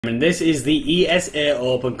And this is the ESA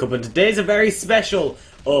Open Cup, and today is a very special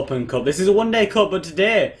Open Cup. This is a one-day cup, but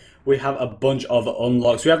today we have a bunch of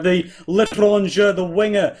unlocks. We have the Le Plongeur, the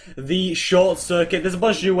Winger, the Short Circuit. There's a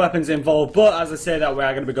bunch of new weapons involved, but as I say that, we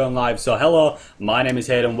are going to be going live. So hello, my name is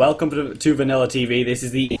Haydn. Welcome to VanillaTV. This is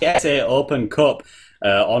the ESA Open Cup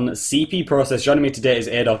on CP Process. Joining me today is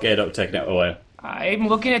Eydok. Eydok, taking it away. I'm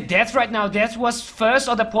looking at Death right now. Death was first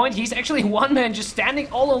on the point. He's actually one man just standing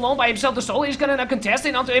all alone by himself. The Soul is gonna contest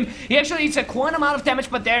it onto him. He actually needs a quite amount of damage,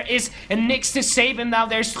 but there is a Nyx to save him now.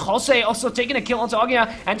 There's Jose also taking a kill onto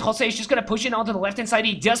Agia, and Jose is just gonna push it onto the left hand side.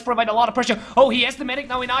 He does provide a lot of pressure. Oh, he has the medic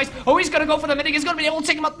now in eyes. Oh, he's gonna go for the medic. He's gonna be able to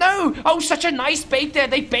take him out. No! Oh, such a nice bait there.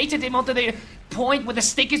 They baited him onto the point with the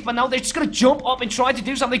stickies, but now they're just gonna jump up and try to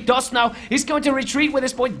do something. Dust now is going to retreat with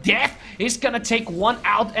this point. Death is gonna take one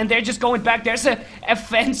out, and they're just going back. There's a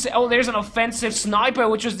offensive, there's an offensive sniper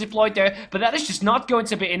which was deployed there, but that is just not going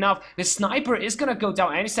to be enough. The sniper is gonna go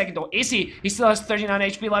down any second, or is he? He still has 39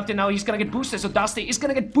 HP left, and now he's gonna get boosted. So Dusty is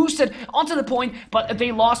gonna get boosted onto the point, but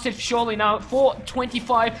they lost it surely now.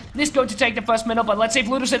 425 is going to take the first minute, but let's see if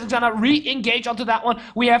Lutuset is gonna re-engage onto that one.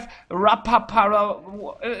 We have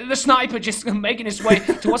Rapaparo, the sniper, just making his way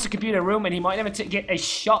towards the computer room, and he might even get a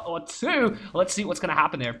shot or two. Let's see what's gonna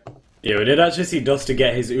happen there. Yeah, we did actually see Dusty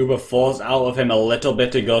get his Uber forced out of him a little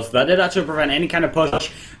bit ago, so that did actually prevent any kind of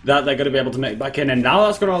push that they're going to be able to make back in, and now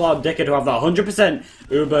that's going to allow Dicker to have that 100%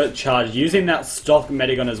 Uber charge using that stock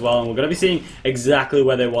Medigun as well, and we're going to be seeing exactly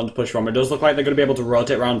where they want to push from. It does look like they're going to be able to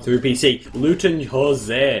rotate around through PC. Luton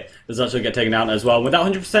Jose does actually get taken down as well. With that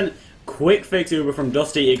 100% quick fix Uber from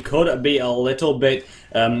Dusty, it could be a little bit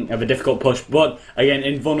of a difficult push, but again,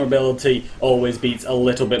 invulnerability always beats a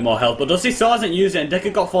little bit more health. But Dusty still hasn't used it, and Dicker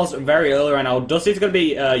got forced very early right now. Dusty's going to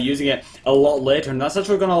be using it a lot later, and that's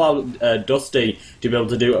actually going to allow Dusty to be able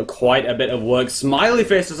to do quite a bit of work. Smiley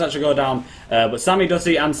Face does actually go down, but Sammy,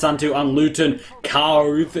 Dusty, and Santu, and Luton,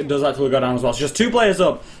 Ruth does actually go down as well. So just two players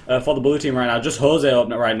up for the blue team right now, just Jose up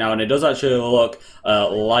right now, and it does actually look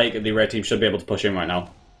like the red team should be able to push in right now.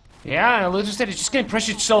 Yeah, Lutuset is just getting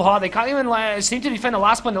pressured so hard. They can't even seem to defend the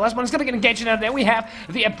last one. The last one is going to get engaged, and then we have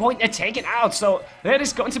the point taken out. So that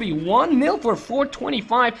is going to be 1-0 for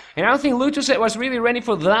 425. And I don't think Lutuset was really ready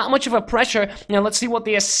for that much of a pressure. Now let's see what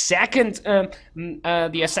the second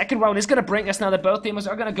round is going to bring us. Now that both teams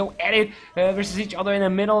are going to go at it versus each other in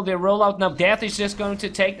the middle. The rollout now. Death is just going to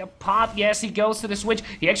take the pot. Yes, he goes to the switch.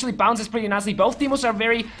 He actually bounces pretty nicely. Both teams are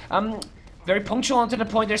very punctual onto the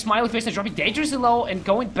point. There's Smiley Face, they're dropping dangerously low and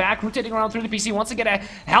going back, rotating around through the PC, wants to get a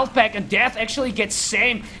health pack, and Death actually gets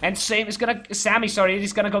Sammy is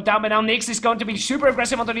gonna go down, but now Nyx is going to be super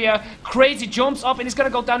aggressive onto the crazy jumps up, and he's gonna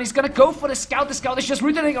go down. He's gonna go for the scout. The scout is just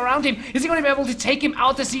rotating around him. Is he gonna be able to take him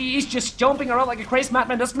out as he is just jumping around like a crazy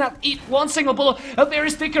madman? Does not eat one single bullet. There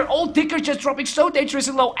is Dicker. Old Dicker just dropping so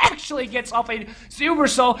dangerously low, actually gets off a Uber,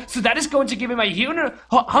 so that is going to give him a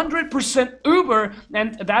 100% Uber,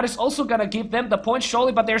 and that is also gonna give them the point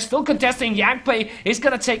surely, but they're still contesting. Yangpei is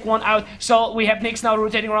gonna take one out, so we have Nyx now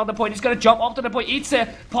rotating around the point. He's gonna jump up to the point, eats a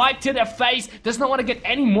pipe to the face, does not want to get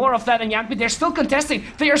any more of that, and Yangpei, they're still contesting.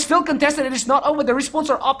 They are still contesting. It is not over. The respawns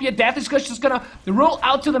are up yet. Death is just gonna roll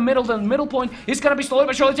out to the middle. The middle point is gonna be slowly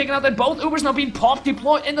but surely taken out, and both Ubers now being popped,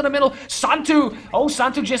 deployed into the middle.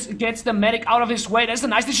 Santu just gets the medic out of his way. That's a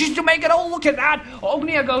nice decision to make it. Oh, look at that.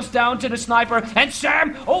 Ognia goes down to the sniper, and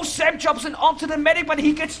Sam jumps in onto the medic, but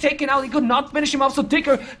he gets taken out. He could not finish him off, so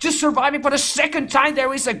Dicker just surviving for the second time.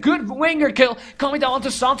 There is a good winger kill coming down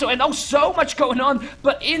onto Santo, and so much going on,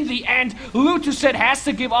 but in the end, Lutuset has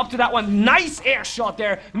to give up to that one. Nice air shot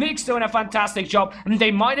there. Nyx doing a fantastic job, and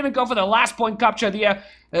they might even go for the last point capture. The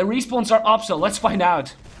respawns are up, so let's find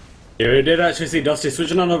out. Yeah, we did actually see Dusty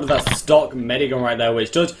switching on over to that stock Medigun right there,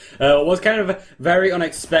 which was kind of very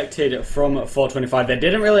unexpected from 425. They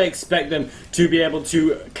didn't really expect them to be able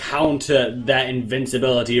to counter their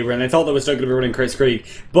invincibility, and they thought they were still going to be running Chris Krieg.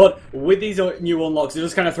 But with these new unlocks, it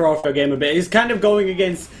just kind of throw off their game a bit. It's kind of going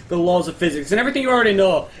against the laws of physics, and everything you already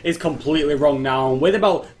know is completely wrong now. And with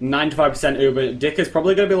about 95% Uber, Dick is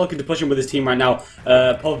probably going to be looking to push him with his team right now.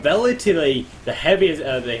 VanillaTV, the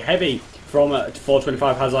heavy from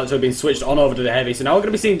 425 has actually been switched on over to the heavy. So now we're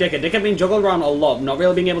going to be seeing Dicker. Dicker being juggled around a lot, not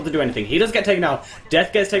really being able to do anything. He does get taken down.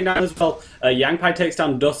 Death gets taken down as well. Yangpai takes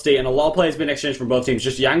down Dusty, and a lot of players being exchanged from both teams.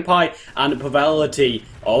 Just Yangpai and VanillaTV,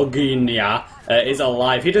 Ognia, is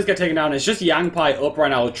alive. He does get taken down. It's just Yangpai up right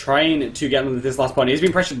now trying to get him this last point. He's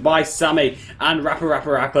been pressured by Sammy and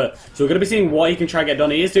Rapper. So we're going to be seeing what he can try to get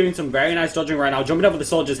done. He is doing some very nice dodging right now, jumping over the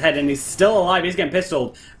soldier's head, and he's still alive. He's getting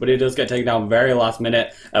pistoled, but he does get taken down very last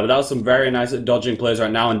minute. But that was some very nice dodging plays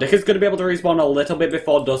right now, and Dick is going to be able to respawn a little bit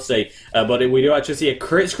before Dusty, but we do actually see a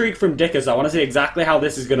crit streak from Dickers. So I want to see exactly how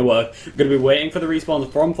this is going to work. We're going to be waiting for the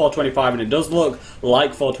respawns from 425, and it does look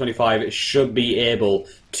like 425 should be able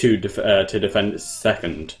to defend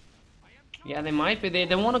second. Yeah, they might be.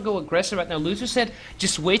 They want to go aggressive right now. Lutuset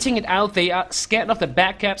just waiting it out. They are scared of the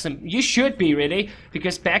backcaps, and you should be, really,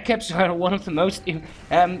 because backcaps are one of the most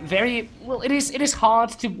very... Well, it is hard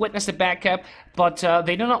to witness a backcap, but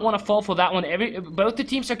they do not want to fall for that one. Both the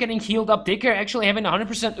teams are getting healed up. Dicker actually having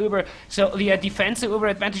 100% Uber, so the defensive Uber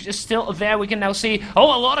advantage is still there. We can now see,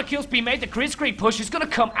 oh, a lot of kills being made. The crit streak push is going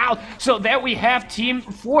to come out. So there we have team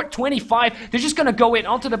 425. They're just going to go in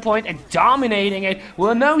onto the point and dominating it.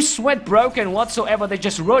 Well, no sweat broken whatsoever. They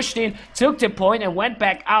just rushed in, took the point, and went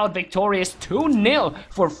back out victorious 2-0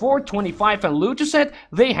 for 425. And Lutuset,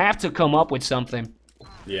 they have to come up with something.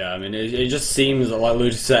 Yeah, I mean, it just seems like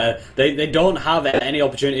Lutuset, they don't have any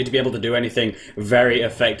opportunity to be able to do anything very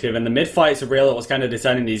effective, and the mid-fights are really what's kind of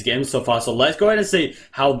deciding these games so far. So let's go ahead and see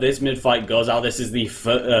how this mid-fight goes out. This is the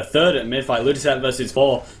third mid-fight, Lutuset versus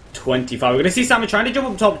 425. We're going to see Sammy trying to jump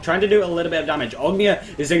up top, trying to do a little bit of damage. Ognia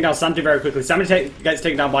is taking down Santi very quickly. Sammy gets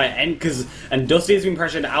taken down by Enkers, and Dusty has been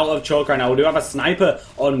pressured out of choke right now. We do have a sniper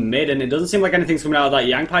on mid, and it doesn't seem like anything's coming out of that.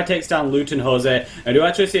 Yangpai takes down Luton Jose, and we do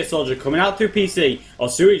actually see a soldier coming out through PC, or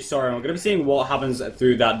sewage, sorry, and we're going to be seeing what happens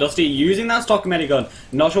through that. Dusty using that stock medigun.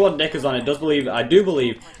 Not sure what Dicker's on. I do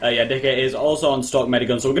believe, yeah, Dicker is also on stock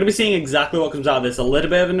medigun, so we're going to be seeing exactly what comes out of this. A little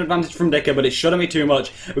bit of an advantage from Dicker, but it shouldn't be too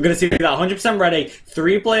much. We're going to see that 100% ready.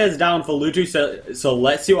 3 players down for Lutuset, so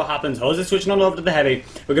let's see what happens. Jose switching on over to the heavy.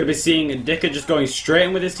 We're going to be seeing Dicker just going straight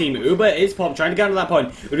in with his team. Uber is pop, trying to get to that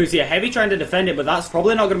point. We're going to see a heavy trying to defend it, but that's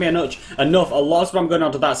probably not going to be enough. A lot of spam going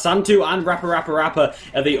on to that. Santu and Rapper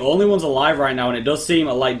are the only ones alive right now, and it does seem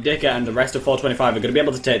like Dicker and the rest of 425 are going to be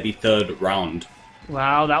able to take the third round.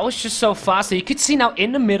 Wow, that was just so fast. You could see now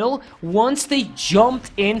in the middle, once they jumped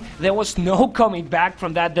in, there was no coming back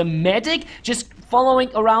from that. The medic just following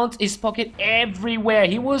around his pocket everywhere.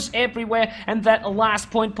 He was everywhere, and that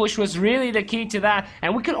last point push was really the key to that.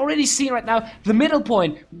 And we can already see right now the middle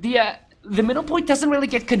point. The middle point doesn't really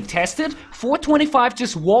get contested. 425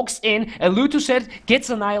 just walks in, and Lutuset gets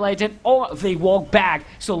annihilated, or they walk back.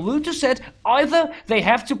 So Lutuset, either they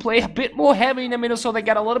have to play a bit more heavy in the middle so they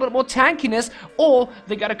got a little bit more tankiness, or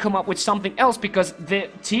they got to come up with something else, because the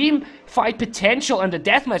team fight potential and the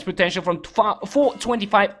deathmatch potential from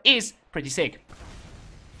 425 is pretty sick.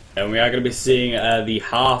 And we are going to be seeing the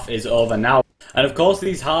half is over now. And of course,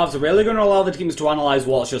 these halves are really going to allow the teams to analyse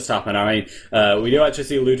what's just happened. I mean, we do actually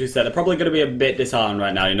see Lutuset. They're probably going to be a bit disheartened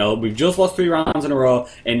right now. You know, we've just lost 3 rounds in a row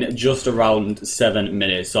in just around 7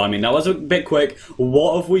 minutes. So I mean, that was a bit quick.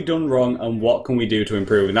 What have we done wrong, and what can we do to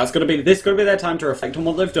improve? And that's going to be their time to reflect on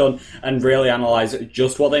what they've done and really analyse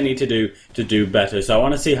just what they need to do better. So I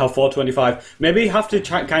want to see how 425 maybe have to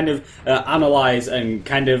try kind of analyse and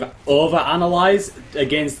kind of over-analyse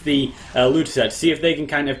against the Lutuset, see if they can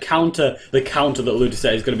kind of counter the counter that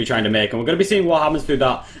Lutuset is going to be trying to make, and we're going to be seeing what happens through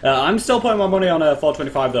that. I'm still putting my money on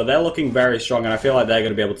 425 though. They're looking very strong, and I feel like they're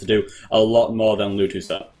going to be able to do a lot more than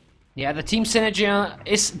Lutuset. Yeah, the team synergy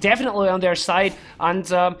is definitely on their side,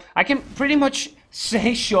 and I can pretty much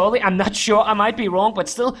say surely, I'm not sure, I might be wrong, but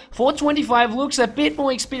still 425 looks a bit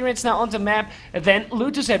more experienced now on the map than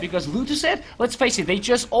Lutuset, because Lutuset, let's face it, they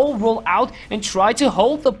just all roll out and try to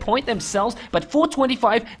hold the point themselves, but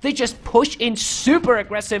 425, they just push in super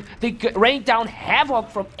aggressive. They rain down havoc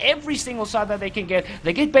from every single side that they can get.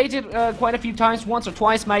 They get baited quite a few times, once or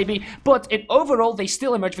twice maybe, but in overall they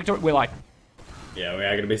still emerge victorious. We're like, yeah, we are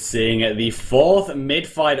going to be seeing the 4th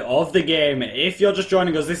mid-fight of the game. If you're just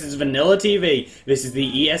joining us, this is VanillaTV. This is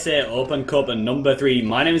the ESA Open Cup number 3.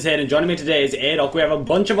 My name is Haydn. Joining me today is Eydok. We have a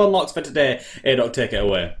bunch of unlocks for today. Eydok, take it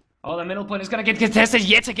away. Oh, the middle point is going to get contested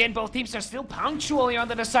yet again. Both teams are still punctually on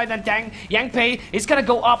the side, and Yangpei is going to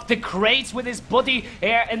go up the crates with his buddy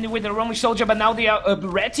and with the Romish soldier, but now the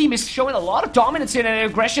red team is showing a lot of dominance and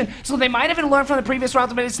aggression, so they might even learn from the previous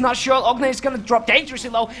round, but it's not sure. Ogne is going to drop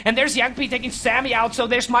dangerously low, and there's Yangpei taking Sammy out, so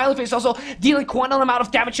there's Smileyface also dealing quite an amount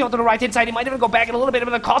of damage onto the right-hand side. He might even go back in a little bit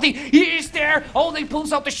of the Kati. He is there! Oh, they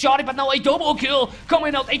pulls out the shotty, but now a double kill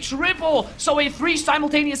coming out, a triple, so a 3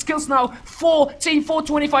 simultaneous kills now for Team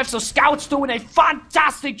 425. So Scouts doing a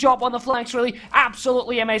fantastic job on the flanks, really.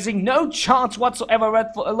 Absolutely amazing. No chance whatsoever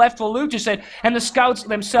left for Lutuset. And the Scouts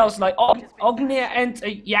themselves, like Ognia and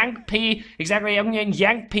Yang P, exactly, Ognia and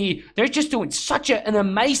Yang P, they're just doing such an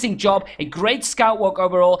amazing job. A great scout work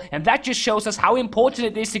overall. And that just shows us how important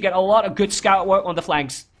it is to get a lot of good scout work on the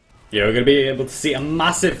flanks. Yeah, we're going to be able to see a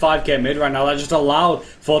massive 5k mid right now. That just allowed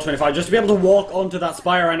 425 just to be able to walk onto that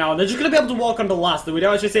spire right now. And they're just going to be able to walk onto last. We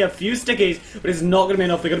don't actually see a few stickies, but it's not going to be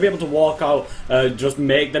enough. They're going to be able to walk out, just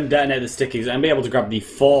make them detonate the stickies, and be able to grab the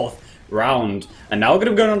 4th round. And now we're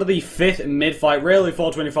going to go on to the 5th mid fight. Really,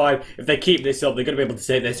 425, if they keep this up, they're going to be able to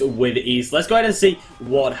take this with ease. Let's go ahead and see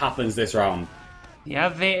what happens this round. Yeah,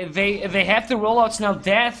 they have the rollouts now.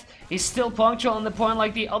 Death is still punctual on the point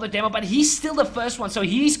like the other demo, but he's still the first one, so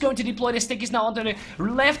he's going to deploy the stickies now onto the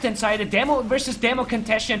left-hand side. The demo versus demo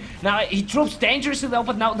contention. Now, he drops dangerously low,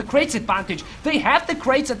 but now the crates advantage. They have the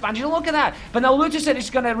crates advantage, look at that. But now Lutuset is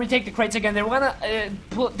going to retake the crates again. They're going to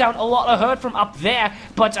put down a lot of hurt from up there,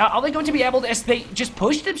 but are they going to be able to, as they just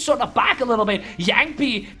push them sort of back a little bit.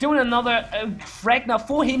 Yangpi doing another frag now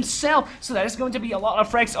for himself, so that is going to be a lot of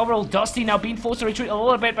frags. Overall, Dusty now being forced to retreat a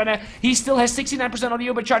little bit, but he still has 69% on the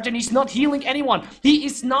Uber charge, and he's not healing anyone. He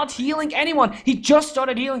is not healing anyone. He just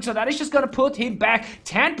started healing, so that is just going to put him back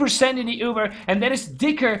 10% in the Uber, and that is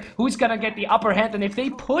Dicker who's going to get the upper hand, and if they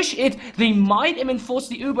push it, they might even force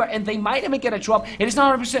the Uber, and they might even get a drop. It is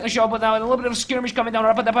not 100% a shot, but now a little bit of a skirmish coming down,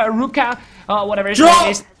 up by Ruka, whatever his name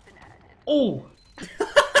is. Oh!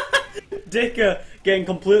 Dicker getting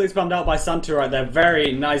completely spammed out by Santa right there.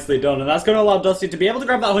 Very nicely done. And that's going to allow Dusty to be able to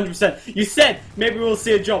grab that 100%. You said maybe we'll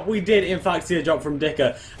see a drop. We did, in fact, see a drop from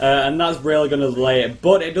Dicker. And that's really going to delay it.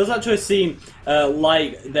 But it does actually seem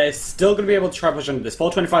like they're still going to be able to try push under this.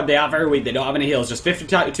 425, they are very weak. They don't have any heals. Just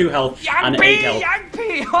 52 health and 8 health.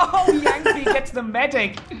 Yangpi! Oh, Yangpi gets the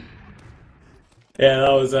medic. Yeah,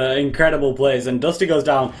 that was incredible plays, and Dusty goes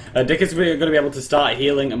down. Dick is going to be able to start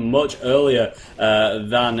healing much earlier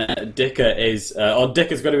than Dicker is, or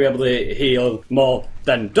Dick is going to be able to heal more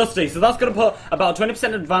than Dusty, so that's going to put about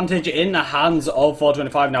 20% advantage in the hands of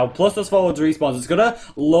 425 now, plus those forwards respawns. It's going to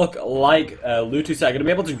look like Lutuset are going to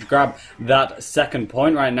be able to grab that second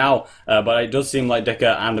point right now, but it does seem like Dicker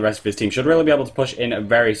and the rest of his team should really be able to push in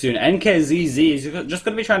very soon. NKZZ is just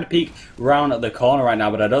going to be trying to peek round at the corner right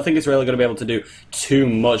now, but I don't think it's really going to be able to do too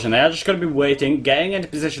much, and they are just going to be waiting, getting into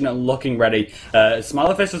position and looking ready.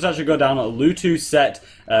 Smilerface does actually go down. Lutuset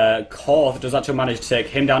Korth does actually manage to take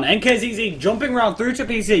him down. NKZZ jumping around through to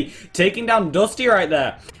PC, taking down Dusty right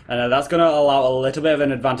there. And that's going to allow a little bit of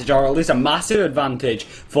an advantage, or at least a massive advantage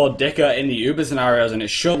for Dicker in the Uber scenarios, and it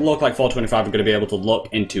should look like 425 are going to be able to look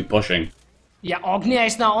into pushing. Yeah, Ognia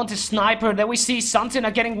is now onto Sniper. Then we see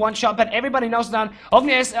Santina getting one shot, but everybody knows that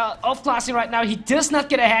Ognia is off-classing right now. He does not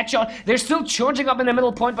get a headshot. They're still charging up in the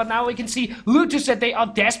middle point, but now we can see Lutuset. They are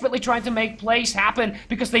desperately trying to make plays happen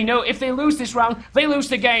because they know if they lose this round, they lose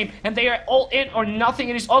the game, and they are all in or nothing.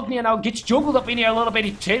 It is Ognia now gets juggled up in here a little bit.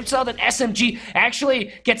 He tips out an SMG,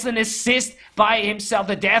 actually gets an assist by himself.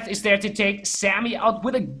 The Death is there to take Sammy out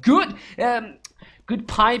with a good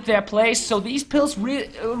pipe there placed, so these pills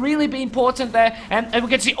really be important there, and we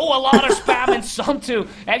can see, oh, a lot of spam, and Santu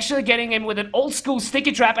actually getting him with an old school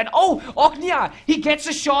sticky trap, and oh, Ognia, he gets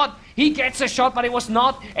a shot, but it was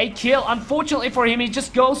not a kill. Unfortunately for him, he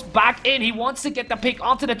just goes back in. He wants to get the pick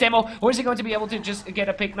onto the demo, or is he going to be able to just get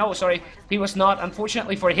a pick? No, sorry, he was not,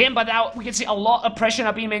 unfortunately for him, but now we can see a lot of pressure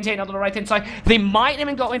now being maintained on the right-hand side. They might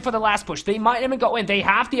even go in for the last push. They might even go in. They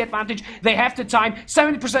have the advantage. They have the time.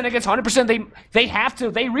 70% against 100%.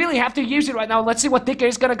 They really have to use it right now. Let's see what Dicker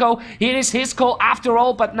is gonna go. It is his call after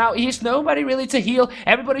all, but now he's nobody really to heal.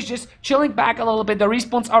 Everybody's just chilling back a little bit. The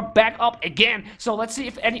respawns are back up again. So let's see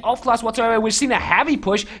if any off-class whatsoever. We've seen a heavy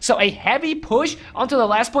push. So a heavy push onto the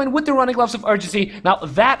last point with the running gloves of urgency. Now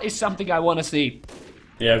that is something I want to see.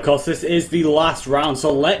 Yeah, of course, this is the last round,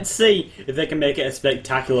 so let's see if they can make it a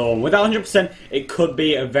spectacular one. With that 100%, it could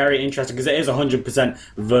be a very interesting, because it is 100%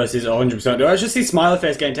 versus 100%. Do I just see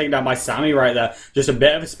Smilerface getting taken down by Sammy right there? Just a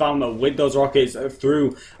bit of a spam with those rockets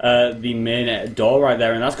through the main door right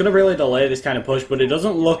there, and that's going to really delay this kind of push, but it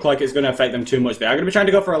doesn't look like it's going to affect them too much. They are going to be trying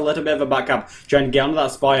to go for a little bit of a back cap, trying to get onto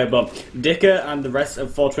that spire, but Dicker and the rest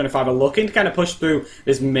of 425 are looking to kind of push through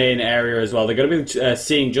this main area as well. They're going to be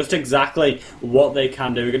seeing just exactly what they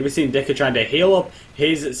can do. We're going to be seeing Dicker trying to heal up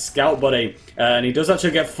his scout buddy, and he does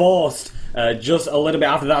actually get forced just a little bit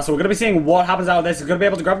after that. So we're going to be seeing what happens out of this. He's going to be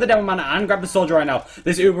able to grab the Devil Man and grab the Soldier right now.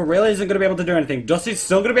 This Uber really isn't going to be able to do anything. Dusty's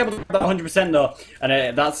still going to be able to grab that 100% though,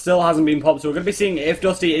 and that still hasn't been popped. So we're going to be seeing if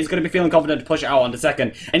Dusty is going to be feeling confident to push it out onto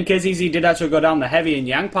second. NKZZ did actually go down the heavy, and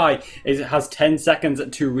Yangpai has 10 seconds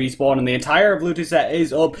to respawn, and the entire of Lutuset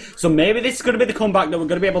is up. So maybe this is going to be the comeback that we're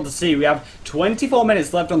going to be able to see. We have 24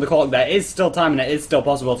 minutes left on the clock. There is still time, and it is still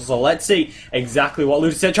possible. So let's see exactly what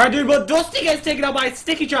Lutuset tried to do, but Dusty gets taken out by a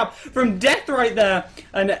sticky trap from death right there,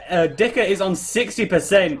 and Dicker is on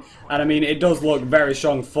 60%, and I mean, it does look very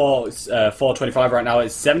strong for 425 right now.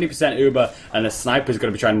 It's 70% Uber, and the Sniper is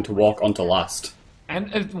going to be trying to walk onto last.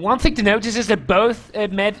 And one thing to notice is that both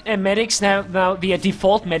medics now the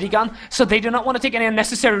default medigun, so they do not want to take any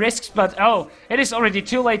unnecessary risks, but oh, it is already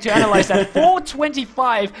too late to analyze that.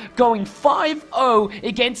 425 going 5-0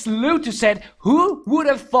 against Lutuset. Who would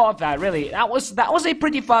have thought that, really? That was a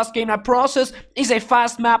pretty fast game. Now, Process is a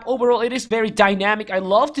fast map. Overall, it is very dynamic. I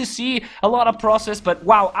love to see a lot of Process, but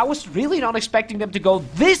wow, I was really not expecting them to go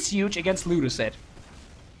this huge against Lutuset.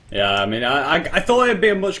 Yeah, I mean, I thought it'd be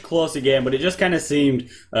a much closer game, but it just kind of seemed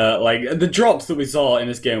like the drops that we saw in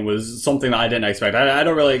this game was something that I didn't expect. I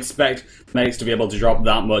don't really expect medics to be able to drop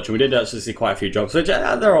that much, and we did actually see quite a few drops, which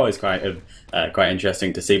they're always quite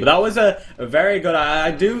interesting to see. But that was a very good.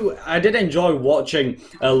 I did enjoy watching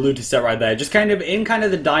Lutuset right there, just kind of in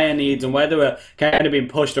the dire needs and where they were kind of being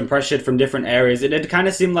pushed and pressured from different areas. It did kind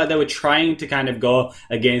of seem like they were trying to kind of go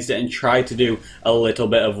against it and try to do a little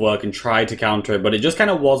bit of work and try to counter it, but it just kind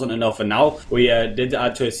of wasn't enough. And now we did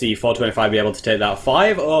actually see 425 be able to take that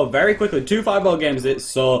 5-0 very quickly. 2 5-0 games it's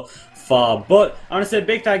so far. But I want to say a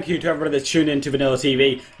big thank you to everybody that's tuned in to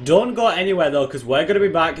VanillaTV. Don't go anywhere though, because we're going to be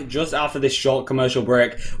back just after this short commercial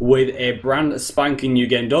break with a brand spanking new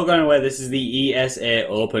game. Don't go anywhere. This is the ESA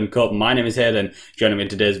Open Cup. My name is Haydn. Joining me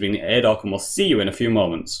today has been Eydok, and we'll see you in a few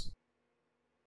moments.